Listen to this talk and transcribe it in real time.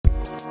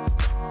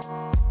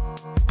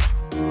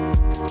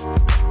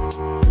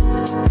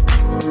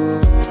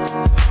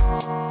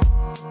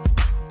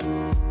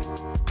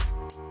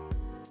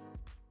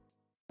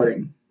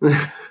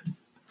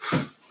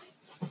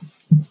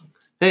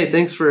Hey,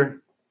 thanks for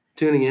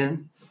tuning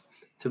in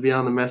to be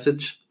on the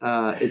message.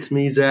 It's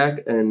me,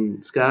 Zach,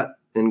 and Scott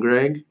and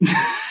Greg,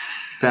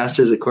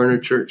 pastors at Corner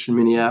Church in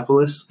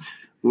Minneapolis.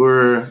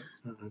 We're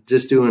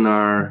just doing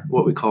our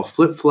what we call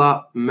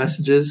flip-flop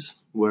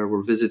messages, where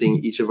we're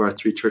visiting each of our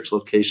 3 church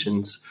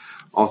locations.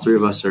 All 3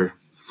 of us are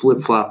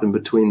flip-flopping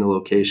between the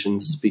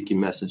locations, speaking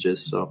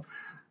messages. So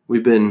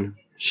we've been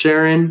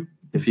sharing.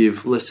 If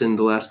you've listened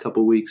the last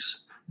couple weeks,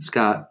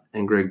 Scott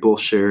and Greg both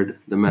shared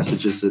the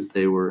messages that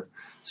they were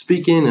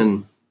speaking,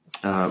 and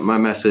my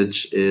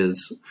message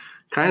is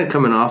kind of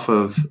coming off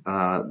of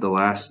the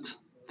last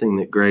thing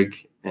that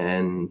Greg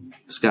and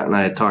Scott and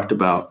I had talked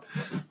about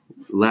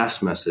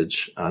last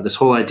message, this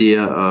whole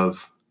idea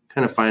of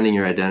kind of finding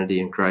your identity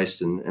in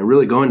Christ and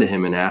really going to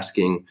him and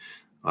asking,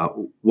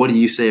 what do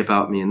you say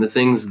about me? And the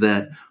things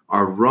that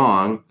are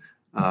wrong,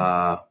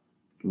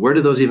 where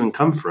do those even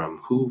come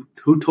from?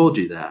 Who told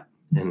you that?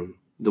 And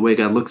the way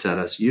God looks at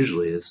us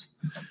usually is,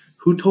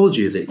 who told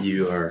you that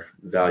you are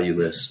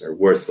valueless or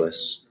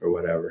worthless or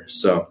whatever?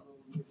 So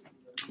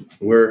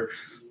we're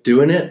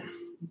doing it.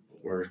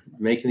 We're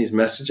making these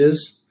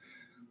messages.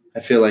 I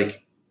feel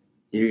like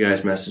you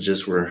guys'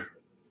 messages were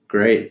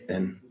great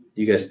and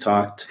you guys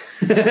talked.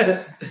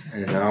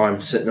 And now I'm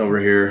sitting over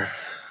here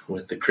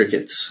with the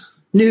crickets.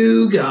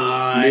 New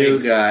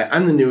guy.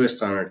 I'm the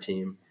newest on our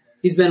team.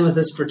 He's been with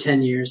us for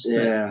 10 years.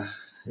 Yeah,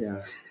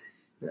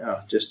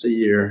 just a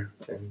year.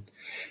 And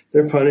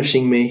they're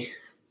punishing me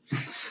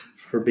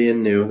for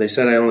being new. They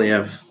said I only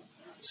have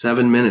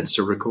 7 minutes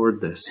to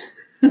record this.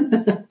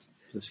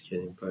 Just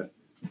kidding. But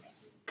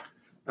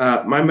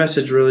my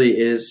message really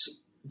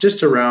is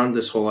just around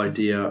this whole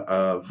idea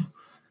of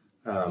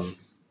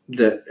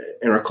that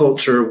in our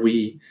culture,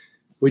 we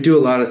do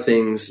a lot of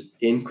things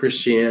in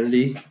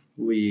Christianity.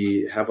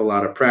 We have a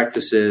lot of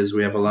practices.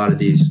 We have a lot of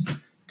these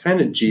kind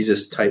of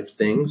Jesus type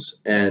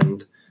things,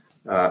 and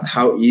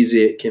how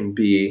easy it can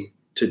be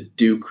to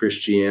do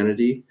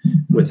Christianity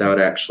without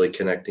actually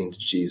connecting to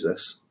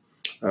Jesus.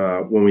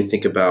 When we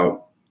think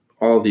about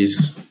all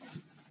these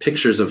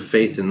pictures of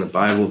faith in the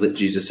Bible that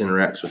Jesus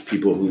interacts with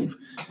people who've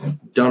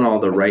done all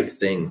the right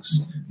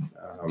things.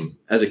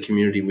 As a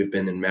community, we've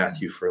been in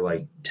Matthew for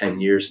like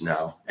 10 years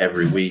now,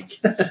 every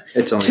week.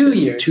 It's only 2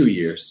 years. 2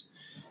 years.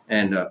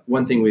 And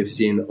one thing we've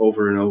seen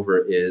over and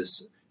over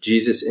is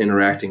Jesus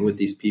interacting with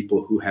these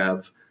people who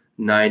have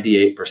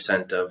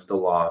 98% of the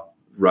law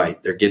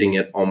right. They're getting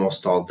it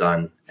almost all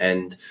done.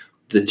 And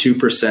the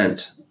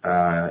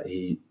 2%,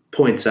 he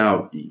points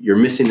out, you're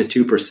missing the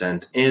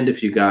 2%. And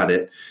if you got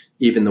it,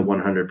 even the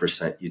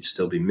 100%, you'd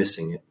still be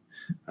missing it.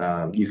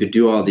 You could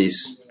do all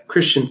these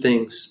Christian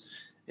things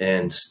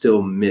and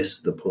still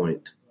miss the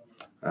point.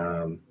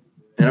 And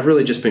I've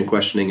really just been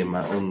questioning in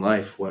my own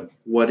life,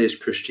 what is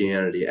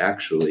Christianity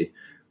actually?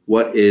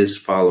 What is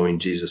following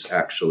Jesus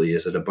actually?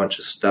 Is it a bunch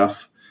of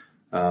stuff?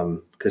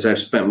 Because I've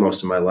spent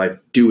most of my life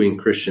doing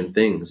Christian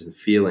things and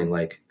feeling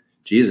like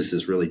Jesus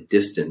is really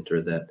distant,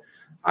 or that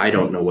I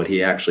don't know what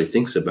he actually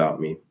thinks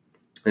about me.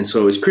 And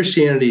so is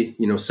Christianity,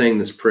 saying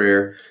this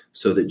prayer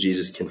so that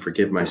Jesus can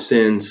forgive my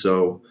sins,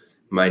 so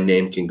my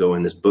name can go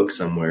in this book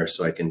somewhere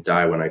so I can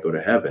die when I go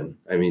to heaven?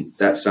 I mean,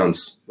 that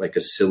sounds like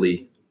a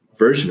silly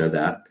version of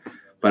that,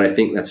 but I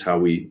think that's how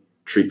we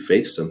treat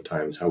faith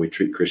sometimes, how we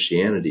treat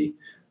Christianity.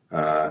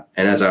 And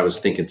as I was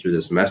thinking through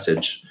this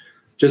message,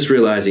 just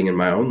realizing in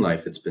my own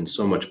life, it's been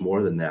so much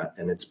more than that.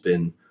 And it's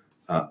been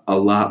a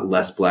lot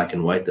less black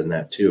and white than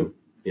that too.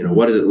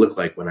 What does it look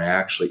like when I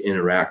actually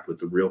interact with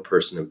the real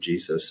person of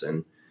Jesus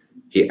and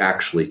he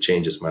actually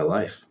changes my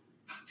life?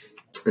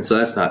 And so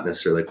that's not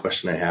necessarily a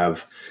question I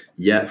have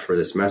yet for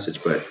this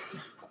message, but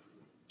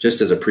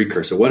just as a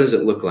precursor, what does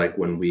it look like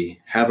when we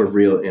have a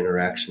real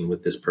interaction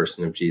with this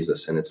person of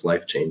Jesus and it's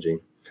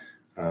life-changing?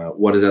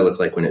 What does that look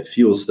like when it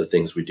fuels the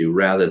things we do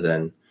rather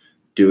than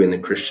doing the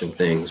Christian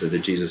things or the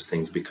Jesus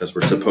things because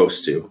we're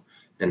supposed to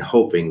and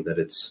hoping that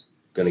it's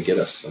going to get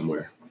us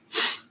somewhere?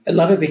 I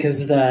love it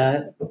because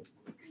the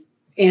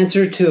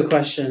answer to a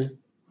question,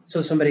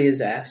 so somebody is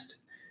asked,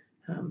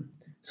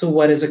 so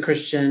what is a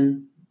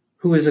Christian?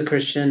 Who is a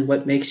Christian?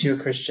 What makes you a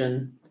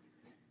Christian?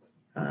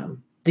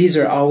 These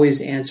are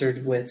always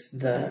answered with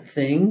the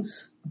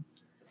things.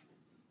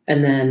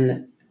 And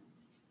then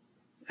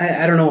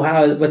I don't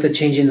know what the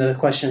changing of the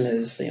question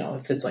is,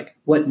 if it's like,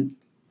 what,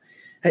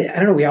 I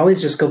don't know. We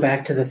always just go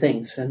back to the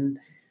things. And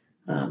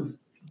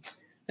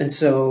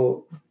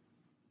so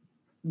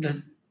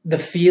the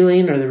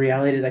feeling or the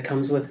reality that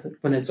comes with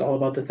when it's all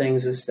about the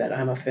things is that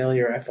I'm a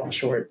failure. I fall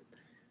short.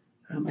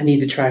 I need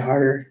to try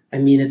harder. I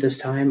mean it this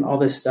time. All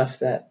this stuff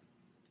that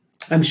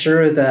I'm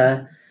sure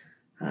the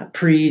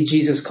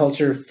pre-Jesus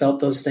culture felt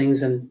those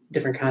things in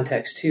different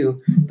contexts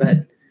too.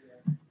 But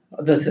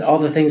all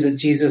the things that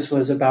Jesus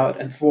was about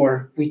and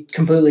for, we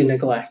completely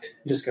neglect.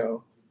 Just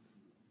go,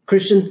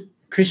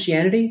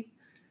 Christianity?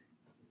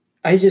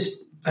 I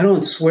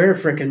don't swear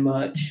frickin'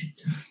 much.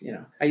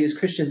 I use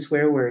Christian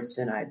swear words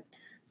and I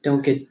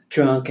don't get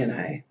drunk and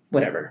I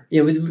whatever.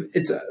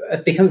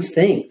 It becomes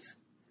things.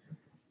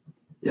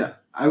 Yeah.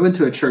 I went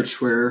to a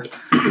church where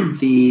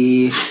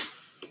the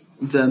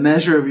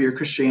measure of your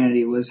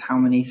Christianity was how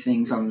many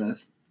things on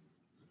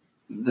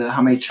the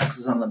how many checks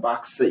was on the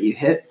box that you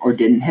hit or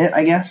didn't hit,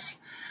 I guess.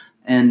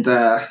 And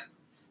man,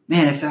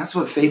 if that's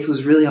what faith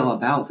was really all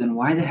about, then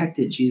why the heck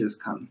did Jesus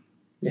come?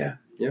 Yeah.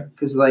 Yeah.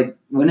 Because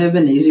wouldn't it have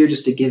been easier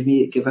just to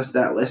give us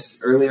that list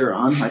earlier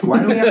on? Like,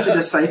 why do we have to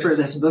decipher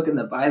this book in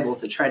the Bible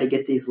to try to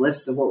get these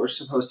lists of what we're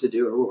supposed to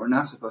do or what we're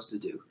not supposed to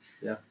do?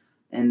 Yeah.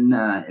 And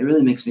it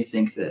really makes me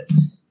think that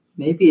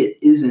maybe it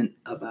isn't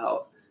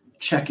about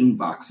checking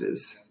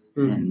boxes,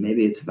 and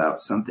maybe it's about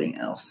something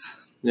else.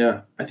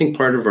 Yeah, I think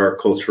part of our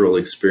cultural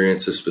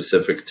experience is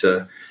specific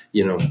to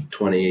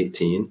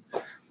 2018,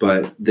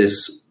 but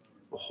this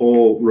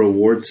whole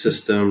reward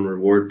system,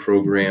 reward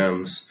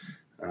programs.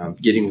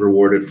 Getting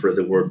rewarded for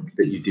the work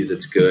that you do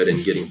that's good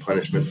and getting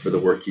punishment for the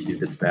work you do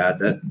that's bad,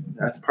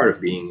 that's part of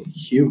being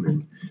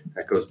human.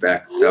 That goes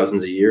back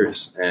thousands of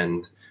years.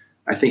 And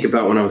I think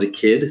about when I was a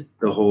kid,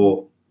 the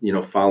whole,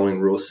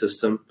 following rule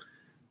system.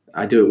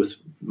 I do it with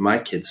my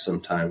kids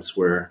sometimes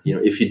where,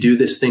 if you do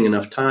this thing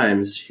enough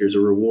times, here's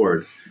a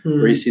reward.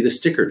 Or you see the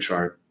sticker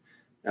chart.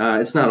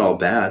 It's not all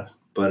bad,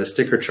 but a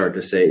sticker chart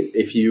to say,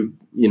 if you,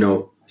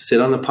 sit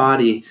on the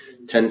potty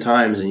 10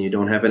 times and you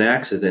don't have an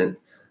accident,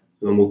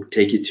 then we'll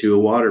take you to a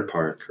water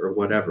park or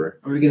whatever.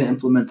 Are we going to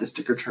implement the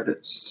sticker chart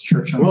at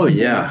church? Oh,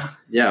 yeah.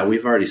 Yeah,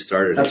 we've already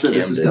started. That's where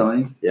this is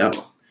going? Yep.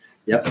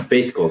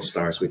 Faith Gold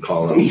Stars, we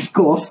call them. Faith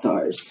Gold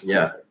Stars.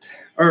 Yeah.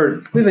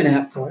 Or we have an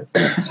app for it.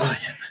 Oh,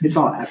 yeah. It's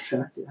all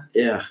abstract, yeah.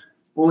 Yeah.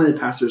 Only the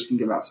pastors can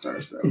give out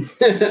stars, though.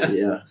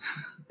 Yeah.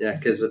 Yeah,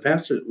 because the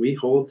pastors, we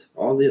hold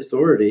all the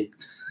authority.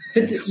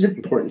 It's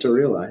important to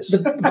realize.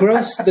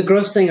 The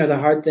gross thing or the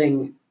hard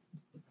thing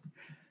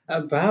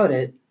about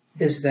it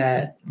is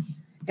that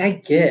I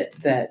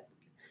get that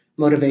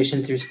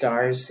motivation through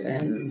stars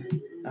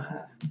and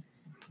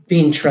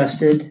being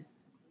trusted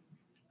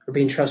or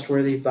being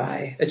trustworthy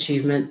by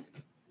achievement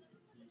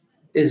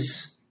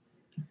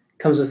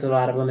comes with a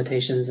lot of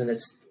limitations, and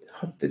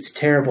it's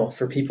terrible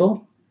for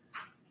people.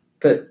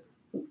 But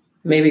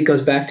maybe it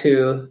goes back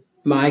to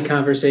my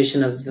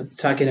conversation of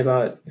talking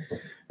about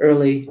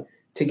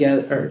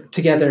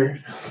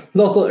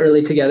local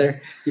early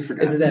together. You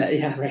forgot. Is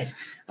that right?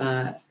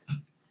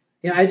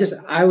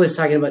 I was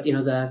talking about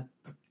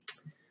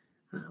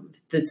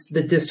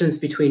the distance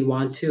between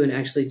want to and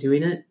actually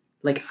doing it.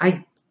 Like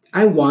I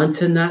want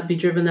to not be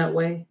driven that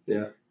way.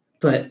 Yeah.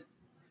 But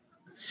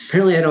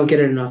apparently I don't get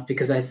it enough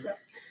because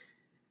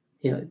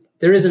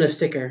there isn't a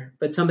sticker,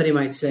 but somebody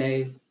might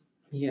say,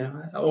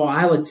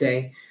 I would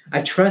say,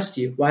 I trust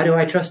you. Why do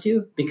I trust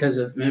you? Because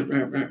of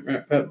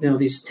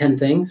these 10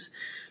 things,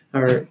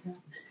 or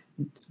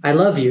I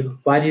love you.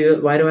 Why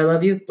do I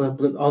love you? Blah,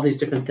 blah, all these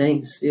different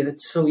things.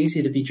 It's so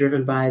easy to be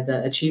driven by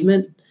the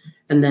achievement.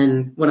 And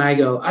then when I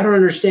go, I don't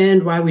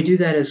understand why we do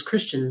that as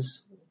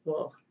Christians.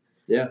 Well,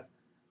 yeah,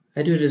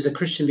 I do it as a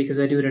Christian because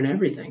I do it in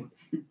everything.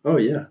 Oh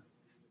yeah.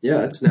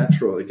 Yeah. It's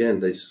natural. Again,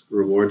 this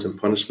rewards and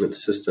punishment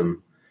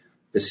system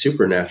is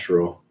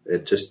supernatural.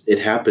 It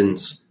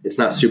happens. It's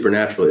not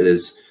supernatural. It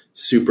is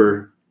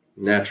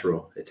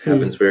supernatural. It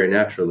happens very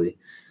naturally.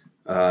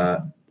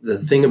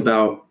 The thing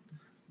about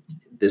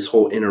this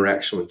whole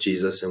interaction with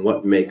Jesus and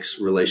what makes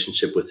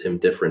relationship with him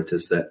different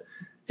is that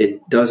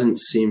it doesn't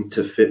seem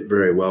to fit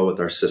very well with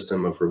our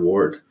system of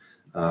reward.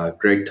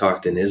 Greg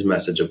talked in his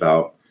message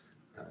about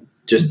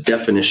just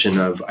definition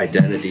of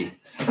identity,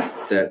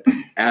 that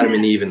Adam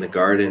and Eve in the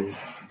garden,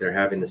 they're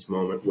having this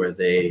moment where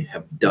they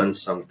have done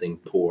something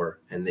poor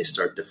and they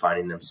start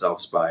defining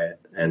themselves by it,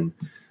 and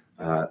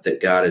that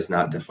God is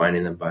not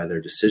defining them by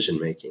their decision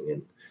making.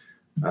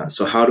 And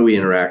so how do we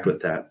interact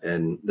with that?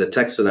 And the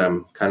text that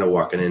I'm kind of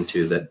walking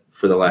into that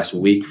for the last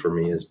week for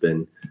me has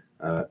been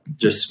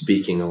just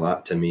speaking a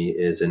lot to me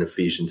is in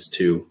Ephesians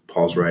 2.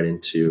 Paul's writing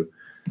to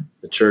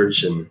the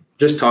church and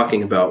just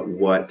talking about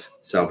what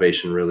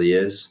salvation really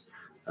is,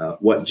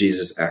 what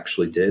Jesus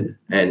actually did.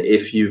 And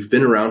if you've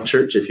been around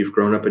church, if you've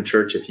grown up in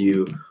church, if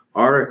you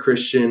are a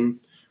Christian,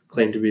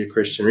 claim to be a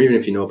Christian, or even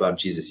if you know about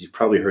Jesus, you've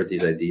probably heard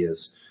these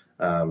ideas.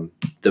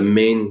 The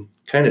main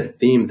kind of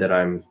theme that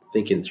I'm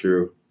thinking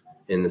through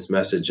in this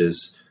message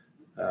is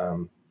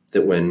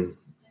that when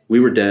we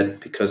were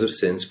dead because of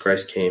sins,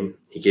 Christ came,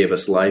 he gave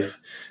us life.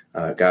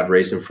 God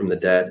raised him from the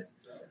dead.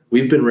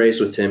 We've been raised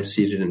with him,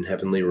 seated in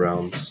heavenly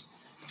realms,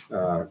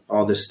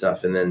 all this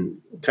stuff. And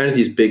then kind of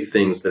these big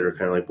things that are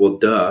kind of like, well,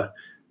 duh,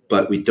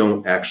 but we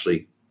don't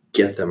actually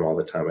get them all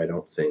the time, I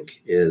don't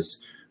think,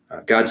 is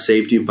God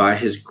saved you by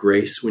his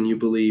grace when you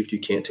believed. You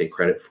can't take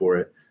credit for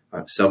it.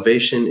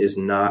 Salvation is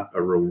not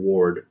a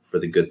reward for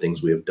the good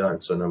things we have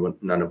done, so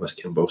none of us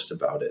can boast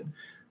about it.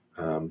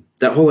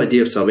 That whole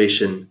idea of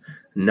salvation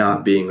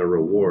not being a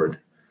reward,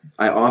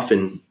 I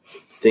often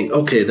think,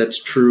 okay,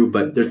 that's true,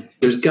 but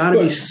there's got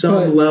to be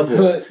some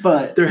level.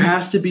 But there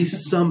has to be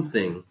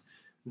something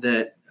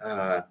that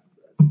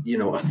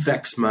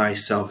affects my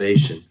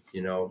salvation.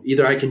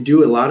 Either I can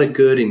do a lot of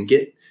good and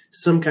get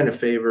some kind of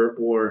favor,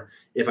 or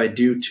if I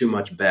do too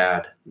much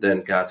bad,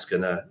 then God's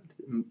gonna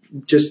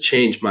just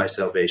change my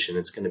salvation.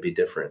 It's going to be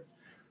different.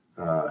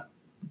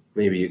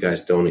 Maybe you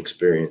guys don't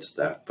experience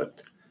that,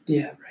 but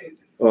Yeah, right.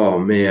 oh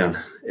man,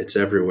 it's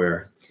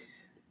everywhere.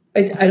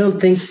 I don't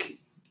think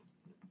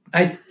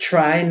I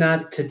try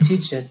not to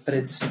teach it, but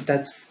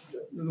that's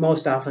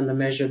most often the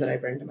measure that I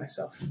bring to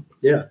myself.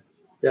 Yeah.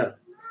 Yeah.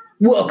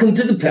 Welcome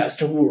to the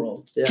pastor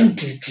world. Yeah.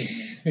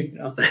 You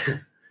know?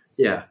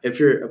 Yeah. If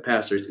you're a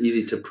pastor, it's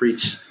easy to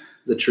preach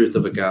the truth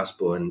of a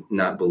gospel and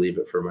not believe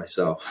it for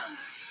myself.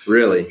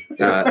 Really.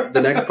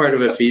 The next part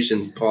of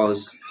Ephesians, Paul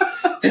is...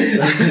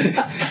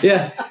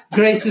 Yeah.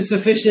 Grace is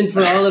sufficient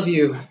for all of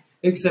you,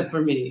 except for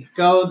me.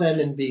 Go then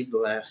and be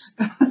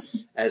blessed,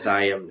 as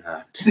I am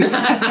not.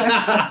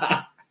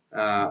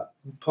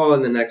 Paul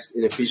in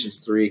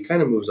Ephesians 3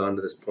 kind of moves on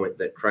to this point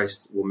that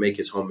Christ will make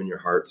his home in your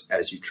hearts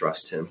as you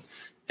trust him.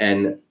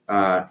 And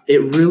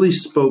it really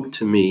spoke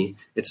to me.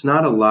 It's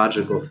not a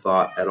logical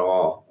thought at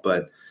all,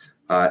 but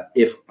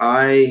if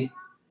I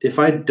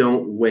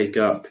don't wake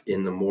up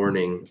in the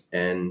morning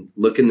and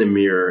look in the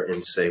mirror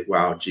and say,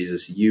 wow,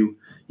 Jesus, you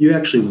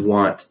actually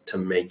want to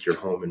make your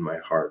home in my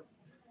heart.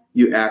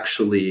 You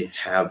actually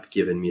have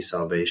given me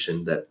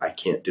salvation that I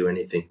can't do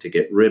anything to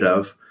get rid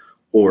of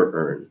or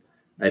earn.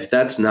 If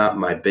that's not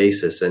my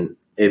basis, and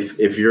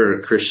if you're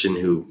a Christian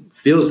who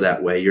feels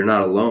that way, you're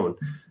not alone.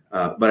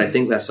 But I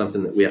think that's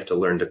something that we have to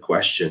learn to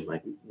question.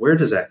 Like, where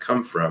does that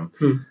come from?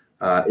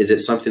 Is it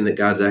something that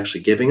God's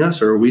actually giving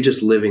us, or are we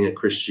just living a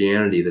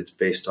Christianity that's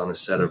based on a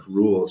set of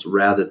rules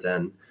rather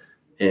than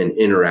an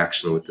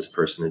interaction with this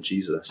person of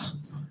Jesus?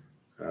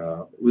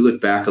 We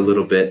look back a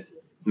little bit.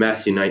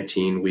 Matthew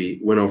 19, we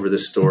went over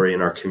this story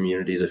in our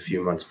communities a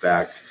few months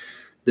back.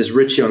 This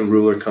rich young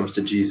ruler comes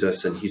to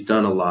Jesus, and he's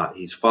done a lot.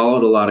 He's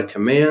followed a lot of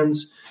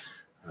commands.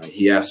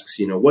 He asks,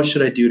 what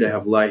should I do to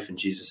have life? And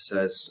Jesus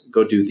says,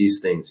 go do these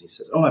things. He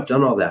says, oh, I've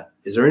done all that.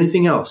 Is there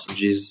anything else? And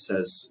Jesus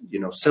says,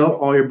 sell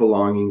all your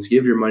belongings,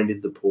 give your money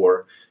to the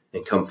poor,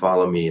 and come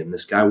follow me. And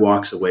this guy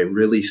walks away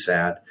really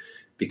sad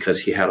because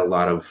he had a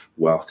lot of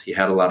wealth. He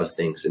had a lot of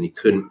things, and he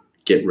couldn't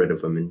get rid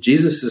of them. And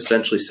Jesus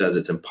essentially says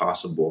it's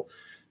impossible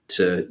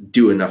to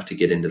do enough to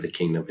get into the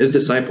kingdom. His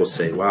disciples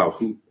say, wow,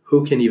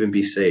 who can even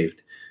be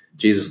saved?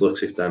 Jesus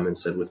looks at them and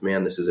said, with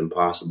man, this is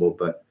impossible,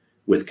 but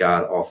with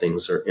God, all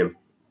things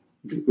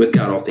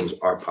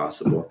are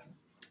possible.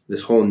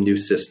 This whole new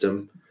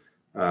system.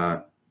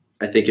 I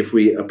think if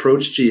we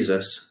approach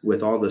Jesus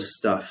with all this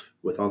stuff,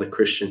 with all the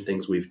Christian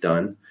things we've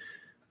done,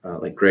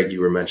 like Greg, you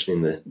were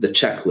mentioning the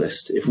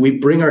checklist. If we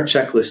bring our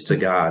checklist to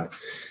God,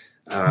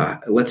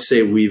 let's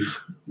say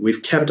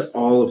we've kept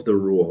all of the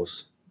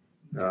rules.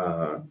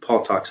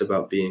 Paul talks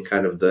about being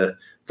kind of the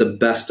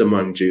best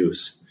among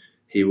Jews.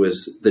 He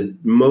was the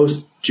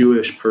most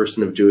Jewish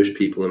person of Jewish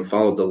people and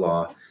followed the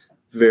law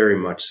very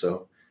much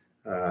so.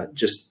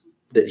 Just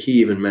that he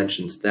even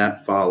mentions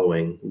that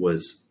following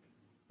was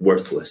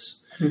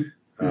worthless.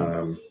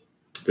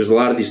 There's a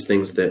lot of these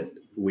things that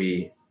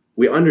we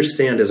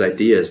understand as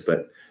ideas,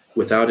 but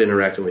without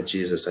interacting with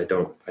Jesus, I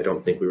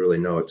don't think we really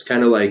know. It's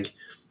kind of like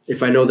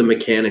if I know the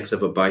mechanics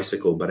of a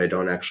bicycle, but I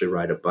don't actually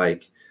ride a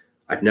bike,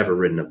 I've never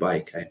ridden a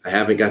bike. I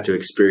haven't got to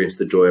experience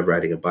the joy of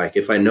riding a bike.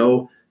 If I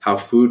know how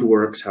food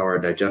works, how our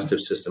digestive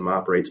system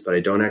operates, but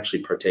I don't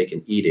actually partake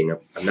in eating,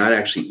 I'm not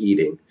actually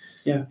eating.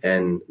 Yeah.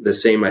 And the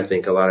same, I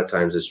think, a lot of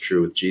times is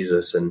true with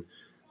Jesus. And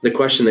the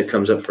question that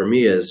comes up for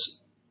me is,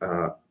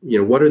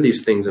 what are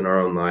these things in our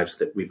own lives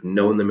that we've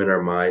known them in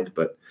our mind,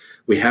 but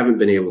we haven't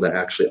been able to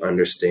actually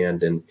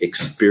understand and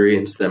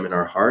experience them in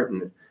our heart?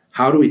 And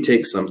how do we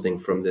take something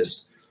from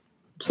this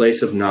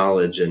place of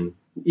knowledge, and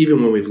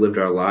even when we've lived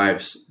our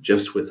lives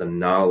just with a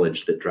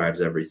knowledge that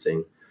drives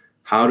everything,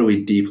 how do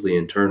we deeply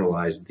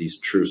internalize these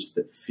truths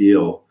that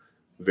feel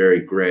very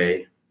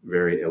gray,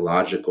 very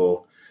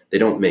illogical? They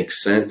don't make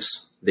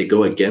sense. They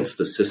go against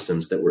the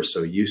systems that we're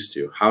so used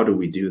to. How do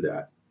we do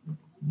that?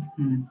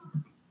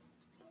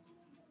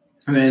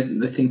 I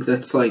mean, I think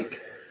that's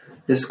like,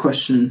 this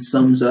question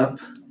sums up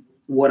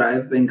what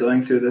I've been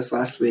going through this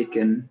last week,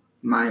 and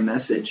my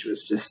message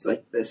was just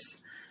like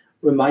this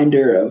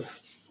reminder of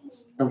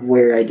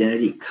where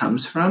identity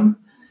comes from.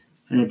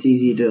 And it's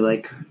easy to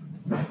like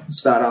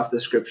spout off the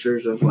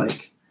scriptures of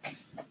like,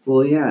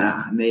 well,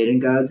 yeah, I'm made in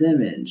God's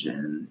image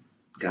and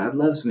God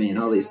loves me and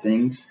all these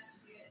things.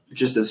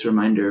 Just this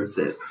reminder of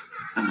that.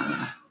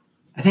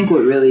 I think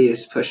what really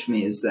has pushed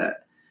me is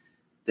that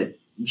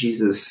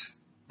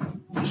Jesus,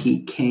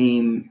 he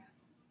came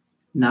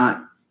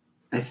not,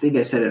 I think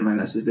I said it in my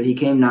message, but he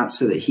came not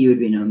so that he would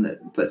be known,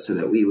 but so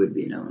that we would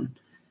be known.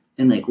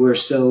 And like, we're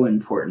so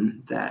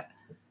important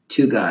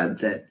to God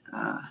that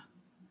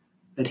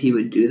he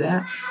would do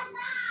that.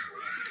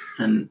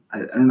 And I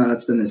don't know,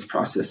 that's been this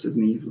process of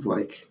me of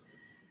like,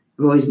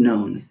 I've always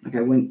known, like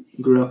I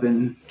grew up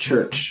in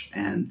church,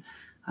 and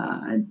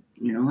I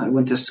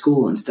went to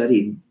school and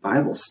studied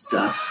Bible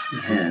stuff,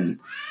 and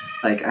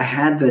like I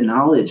had the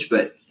knowledge,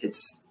 but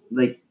it's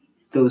like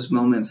those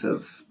moments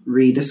of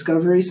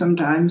rediscovery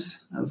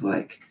sometimes of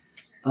like,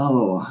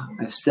 oh,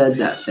 I've said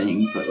that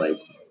thing, but like,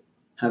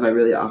 have I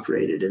really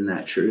operated in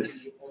that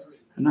truth?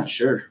 I'm not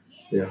sure.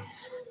 Yeah.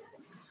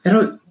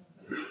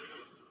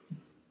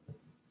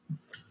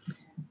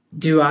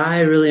 do I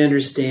really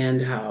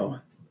understand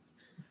how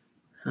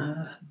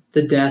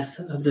the death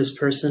of this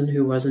person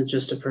who wasn't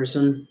just a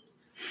person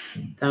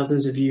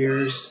thousands of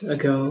years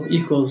ago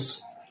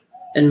equals,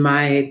 and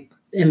my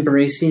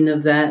embracing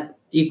of that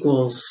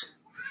equals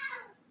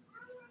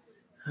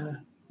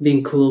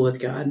being cool with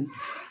God?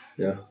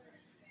 Yeah.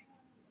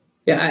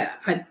 Yeah,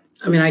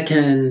 I mean, I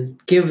can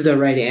give the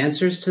right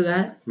answers to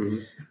that,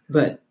 Mhm.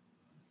 but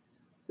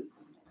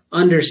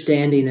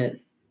understanding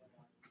it,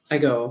 I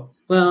go,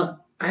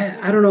 well,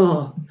 I don't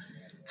know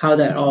how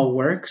that all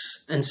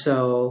works. And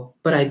so,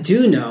 but I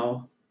do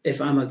know if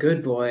I'm a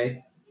good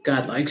boy,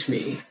 God likes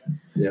me.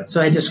 Yeah.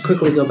 So I just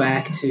quickly go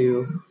back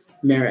to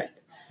merit.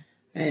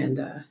 And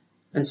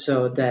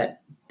so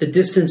that the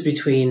distance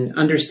between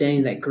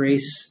understanding that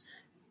grace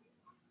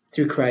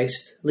through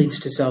Christ leads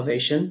to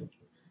salvation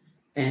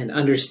and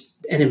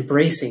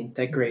embracing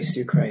that grace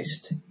through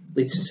Christ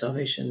leads to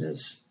salvation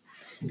is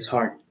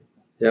hard.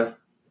 Yeah.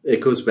 It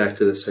goes back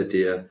to this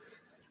idea.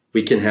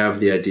 We can have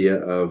the idea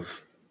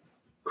of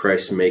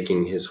Christ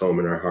making his home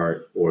in our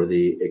heart or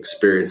the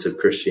experience of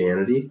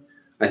Christianity.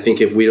 I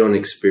think if we don't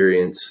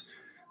experience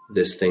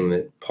this thing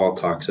that Paul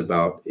talks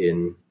about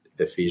in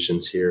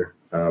Ephesians here,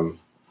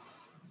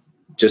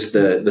 just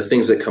the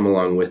things that come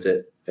along with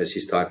it as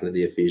he's talking to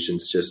the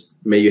Ephesians, just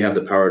may you have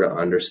the power to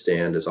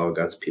understand, as all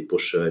God's people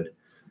should,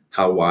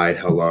 how wide,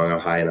 how long, how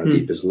high, and how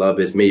deep his love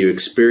is. May you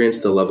experience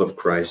the love of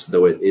Christ,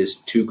 though it is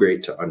too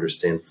great to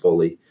understand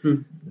fully.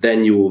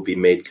 Then you will be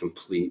made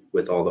complete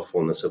with all the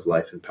fullness of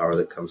life and power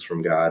that comes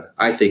from God.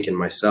 I think in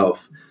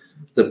myself,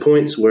 the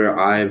points where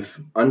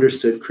I've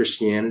understood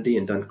Christianity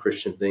and done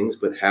Christian things,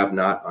 but have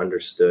not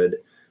understood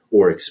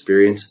or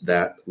experienced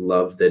that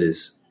love that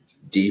is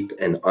deep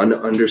and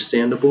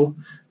ununderstandable,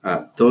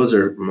 those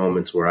are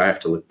moments where I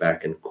have to look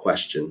back and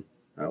question,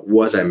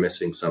 was I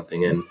missing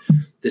something? And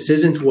this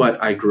isn't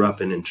what I grew up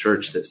in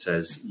church that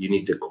says you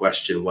need to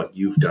question what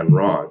you've done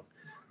wrong.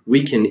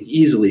 We can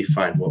easily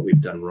find what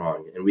we've done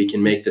wrong, and we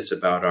can make this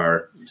about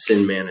our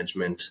sin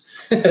management,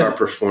 our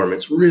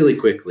performance really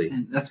quickly.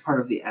 That's part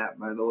of the app,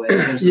 by the way.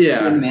 There's a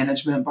sin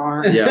management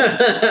bar.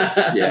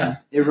 Yeah.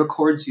 It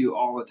records you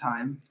all the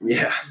time.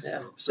 Yeah.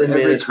 So Sin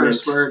every management.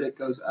 curse word, it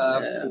goes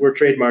up. We're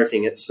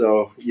trademarking it,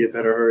 so you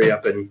better hurry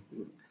up and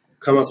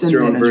come up Sin with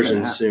your own management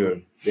version app.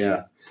 soon.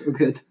 Yeah. So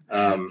good.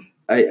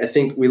 I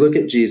think we look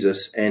at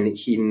Jesus, and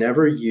he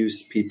never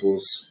used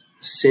people's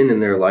sin in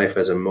their life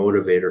as a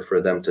motivator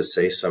for them to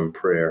say some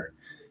prayer.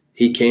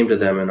 He came to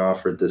them and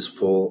offered this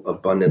full,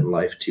 abundant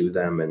life to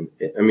them. And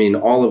I mean,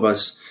 all of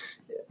us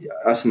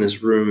in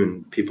this room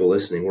and people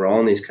listening, we're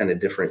all in these kind of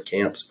different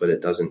camps, but it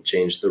doesn't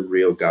change the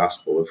real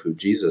gospel of who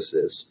Jesus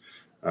is.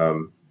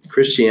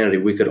 Christianity,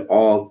 we could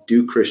all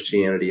do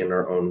Christianity in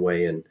our own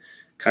way and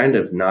kind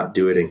of not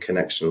do it in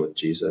connection with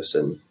Jesus.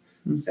 And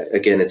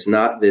again, it's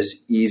not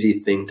this easy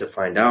thing to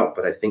find out,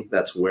 but I think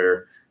that's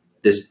where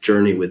this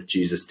journey with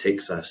Jesus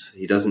takes us.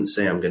 He doesn't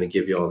say, I'm going to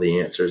give you all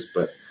the answers,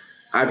 but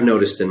I've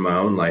noticed in my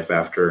own life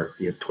after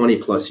 20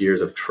 plus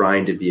years of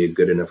trying to be a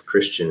good enough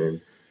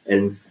Christian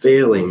and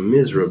failing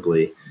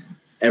miserably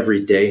every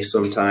day,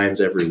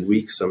 sometimes every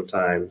week,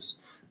 sometimes,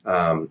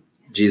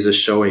 Jesus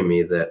showing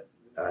me that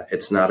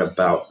it's not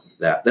about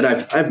that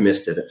I've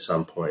missed it at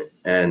some point.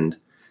 And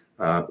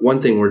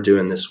one thing we're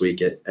doing this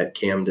week at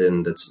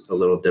Camden that's a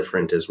little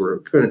different is we're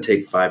going to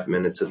take 5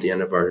 minutes at the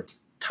end of our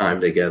time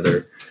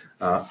together.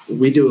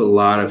 We do a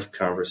lot of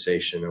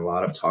conversation, a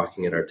lot of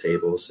talking at our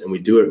tables, and we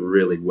do it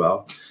really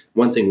well.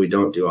 One thing we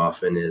don't do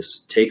often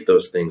is take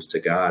those things to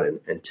God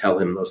and tell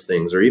him those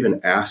things, or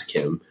even ask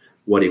him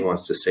what he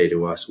wants to say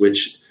to us,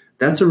 which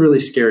that's a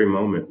really scary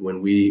moment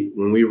when we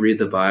read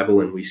the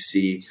Bible and we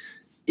see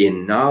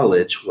in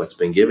knowledge what's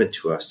been given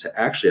to us. To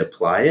actually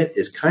apply it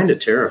is kind of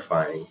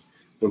terrifying.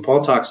 When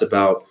Paul talks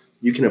about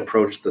you can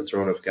approach the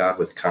throne of God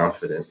with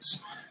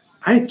confidence,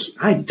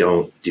 I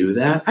don't do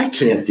that. I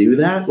can't do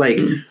that. Like,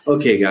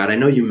 okay, God, I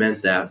know you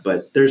meant that,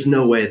 but there's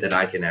no way that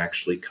I can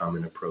actually come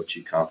and approach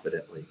you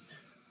confidently.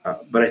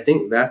 But I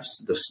think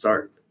that's the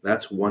start.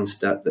 That's one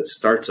step that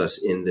starts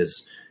us in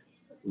this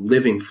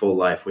living full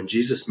life. When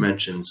Jesus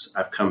mentions,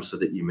 I've come so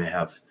that you may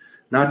have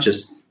not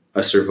just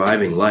a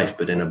surviving life,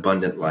 but an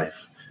abundant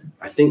life.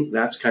 I think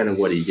that's kind of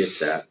what he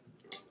gets at.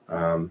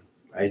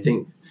 I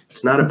think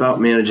it's not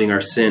about managing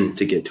our sin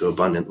to get to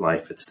abundant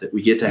life. It's that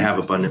we get to have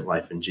abundant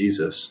life in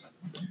Jesus.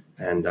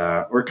 And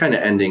we're kind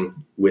of ending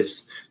with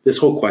this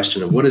whole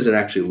question of what does it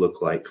actually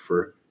look like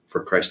for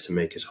Christ to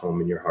make his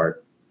home in your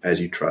heart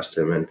as you trust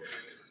him? And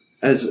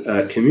as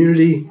a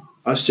community,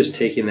 us just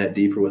taking that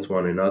deeper with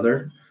one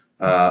another,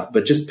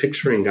 but just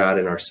picturing God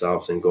in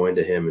ourselves and going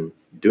to him and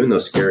doing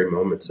those scary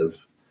moments of,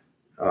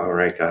 all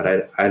right,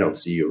 God, I don't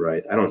see you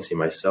right. I don't see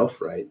myself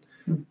right.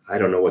 I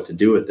don't know what to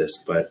do with this,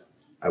 but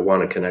I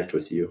want to connect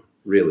with you,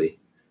 really.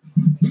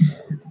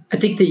 I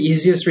think the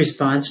easiest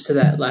response to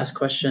that last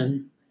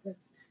question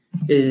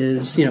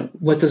is,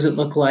 what does it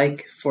look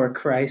like for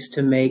Christ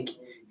to make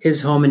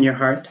his home in your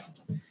heart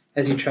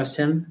as you trust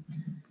him?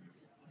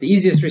 The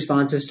easiest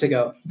response is to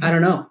go, I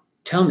don't know,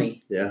 tell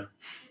me. Yeah.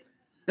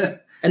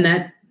 And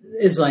that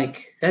is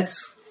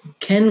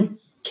can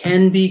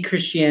can be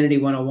Christianity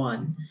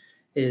 101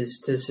 is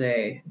to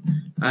say,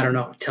 I don't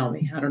know, tell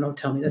me. I don't know,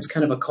 tell me. That's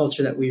kind of a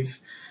culture that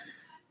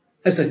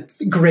as a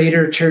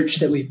greater church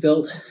that we've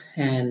built,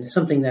 and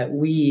something that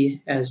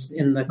we, as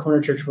in the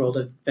corner church world,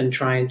 have been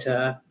trying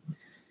to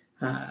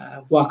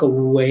walk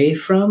away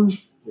from,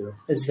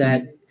 is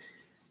that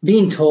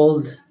being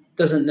told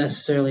doesn't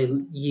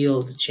necessarily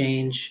yield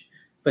change,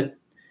 but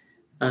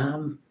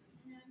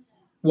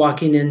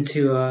walking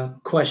into a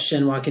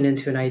question, walking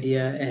into an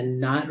idea, and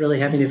not really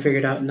having to figure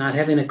it out, not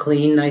having a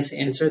clean, nice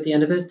answer at the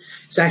end of it,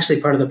 is actually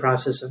part of the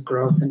process of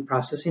growth and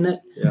processing it.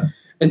 Yeah.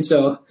 And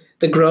so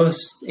the growth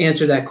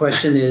answer to that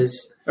question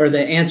is, or the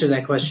answer to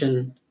that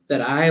question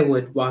that I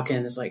would walk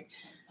in is like,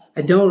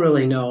 I don't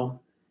really know.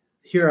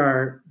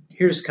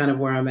 Here's kind of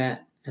where I'm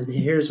at, and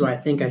here's where I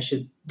think I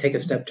should take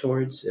a step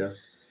towards. Yeah.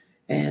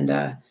 And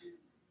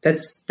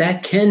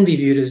that can be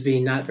viewed as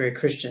being not very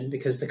Christian,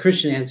 because the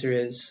Christian answer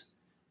is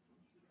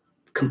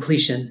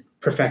completion,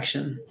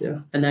 perfection. Yeah.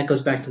 And that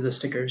goes back to the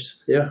stickers.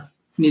 Yeah.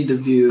 We need to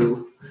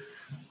view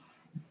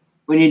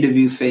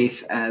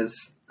faith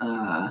as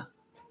a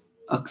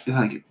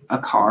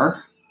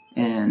car,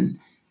 and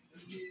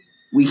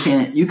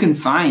you can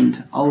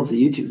find all of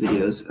the YouTube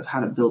videos of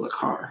how to build a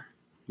car,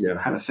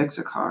 how to fix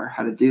a car,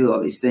 how to do all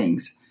these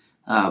things.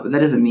 But that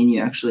doesn't mean you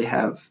actually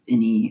have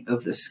any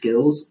of the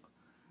skills.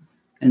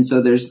 And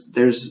so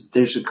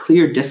there's a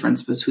clear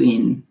difference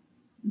between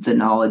the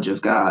knowledge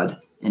of God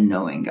and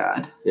knowing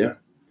God. Yeah.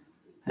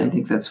 I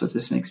think that's what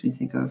this makes me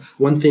think of.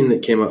 One thing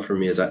that came up for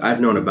me is I've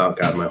known about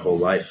God my whole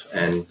life,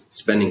 and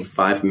spending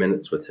 5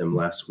 minutes with him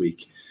last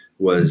week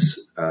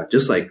was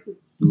just like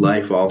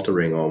life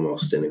altering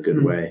almost in a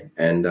good way.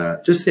 And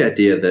just the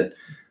idea that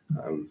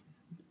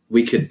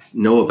we could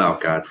know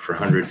about God for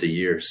hundreds of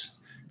years,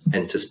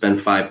 and to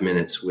spend 5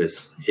 minutes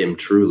with him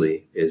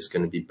truly is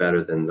going to be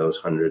better than those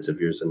hundreds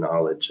of years of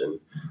knowledge. And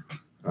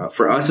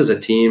for us as a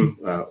team,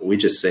 we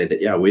just say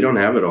that, we don't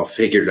have it all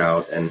figured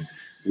out, and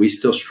we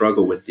still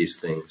struggle with these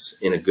things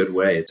in a good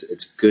way.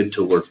 It's good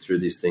to work through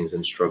these things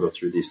and struggle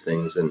through these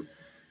things. And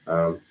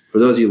for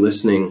those of you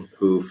listening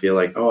who feel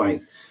like,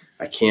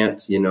 I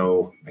can't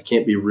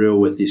be real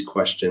with these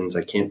questions.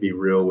 I can't be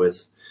real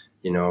with,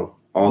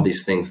 all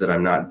these things that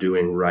I'm not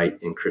doing right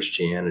in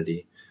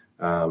Christianity.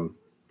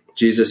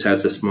 Jesus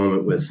has this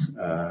moment with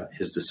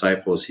his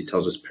disciples. He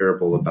tells this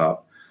parable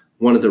about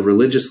one of the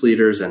religious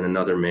leaders and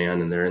another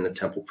man, and they're in the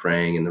temple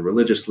praying. And the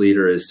religious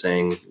leader is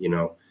saying,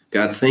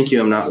 God, thank you,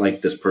 I'm not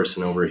like this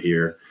person over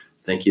here.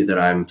 Thank you that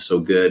I'm so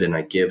good and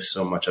I give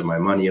so much of my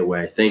money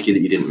away. Thank you that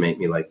you didn't make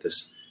me like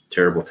this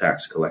terrible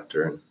tax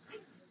collector. And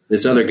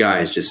this other guy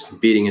is just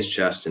beating his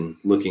chest and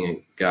looking at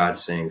God,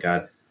 saying,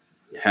 God,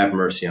 have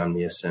mercy on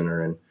me, a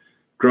sinner. And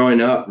growing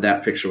up,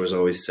 that picture was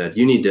always said,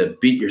 you need to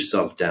beat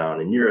yourself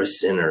down and you're a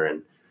sinner.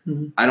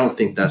 And I don't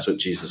think that's what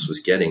Jesus was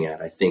getting at.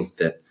 I think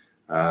that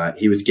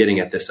he was getting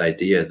at this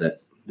idea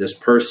that this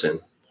person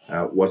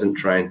wasn't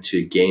trying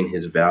to gain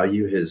his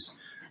value, his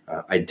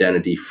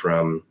identity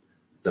from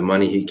the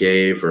money he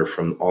gave or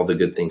from all the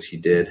good things he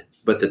did,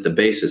 but that the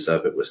basis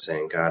of it was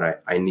saying, God,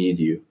 I need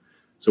you.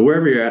 So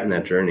wherever you're at in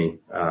that journey,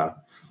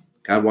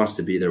 God wants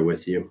to be there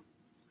with you.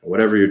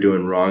 Whatever you're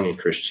doing wrong in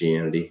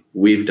Christianity,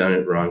 we've done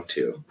it wrong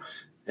too.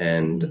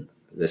 And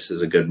this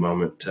is a good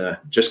moment to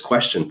just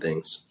question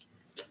things.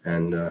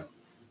 And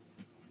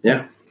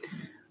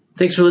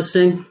Thanks for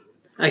listening.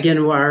 Again,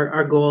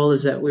 our goal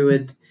is that we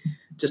would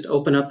just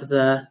pull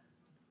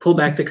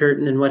back the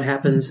curtain and what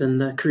happens in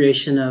the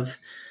creation of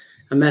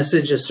a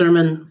message, a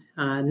sermon,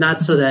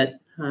 not so that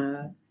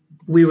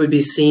we would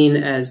be seen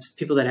as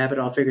people that have it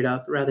all figured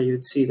out, but rather you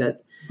would see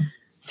that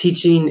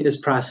teaching is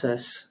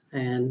process,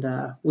 and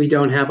we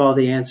don't have all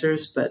the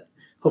answers, but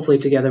hopefully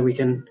together we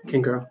can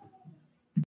grow.